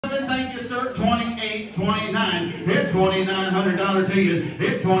sir. 28, 29. Hit $2,900 to you.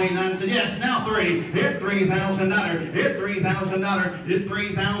 Hit 29. Said yes. Now 3. Hit $3,000. Hit $3,000. Hit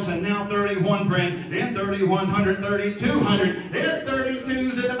 3,000. Now 31, friend. Hit 3,100. 3,200. Hit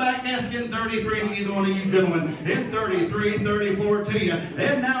 32s in the back asking 33 to either one of you gentlemen. Hit 33, 34 to you.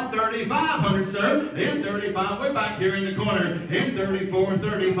 And now 3,500, sir. Hit 35. We're back here in the corner. Hit 34,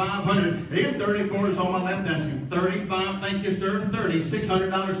 3,500. Hit 34 is on my left asking 35. Thank you, sir.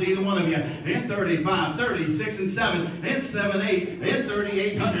 $3,600 to either one of you. And 35, 36 and 7, and 7, 8, and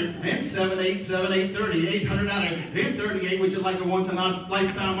 3,800, and 7, 8, 7, 8, $3,800, and 38. Would you like a once in a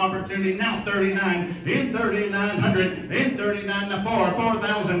lifetime opportunity? Now 39, and 3,900, and 39 to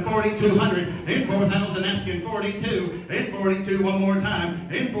 4,000, 4,200, and 4,000 asking 42, and 42 one more time,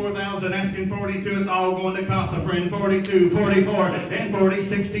 and 4,000 asking 42. It's all going to CASA, friend. 42, 44, and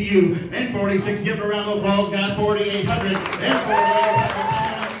 46 to you, and 46. Give a round of applause, guys. 4,800, and 4,800.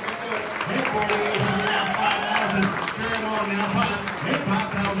 Hit 4,800 now, 5,000. Turn it on now, 5. Hit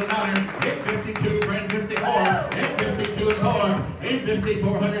 $5,000. Hit 52, friend. 54. Hit 52 is 4. Hit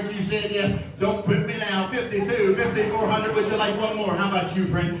 5,400. You said yes. Don't quit me now. 52, 5,400. Would you like one more? How about you,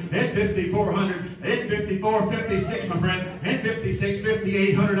 friend? Hit 5,400. Hit 54, 56, my friend. Hit 56,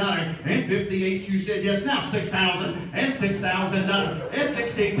 $5,800. And 58. You said yes. Now 6,000 and $6,000. And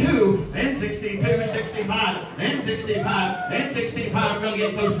 62 and 62, 65 and 65 and 65. We're gonna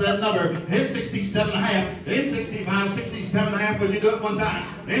get close to that number. Hit 67 and a half. And 65, 67 and a half. Would you do it one time?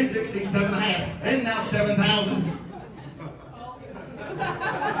 And 67 and a half. And now 7,000.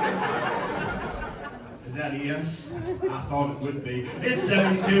 Is that a yes? I thought it would be. It's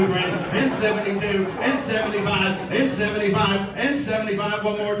 72, friend. And 72, and 75, and 75, and 75.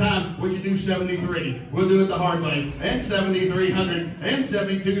 One more time. Would you do 73? We'll do it the hard way. And 7,300, and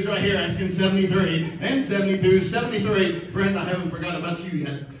 72's right here asking 73, and 72, 73. Friend, I haven't forgot about you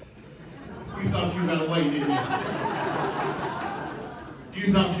yet. You thought you got away, didn't you?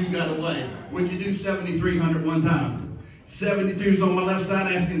 You thought you got away. Would you do 7,300 one time? 72's on my left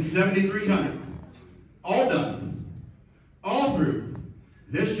side asking 7,300. All done. All through.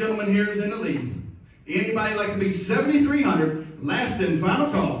 This gentleman here is in the lead. Anybody like to be 7,300? Last and final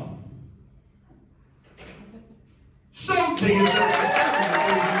call. So to you, sir.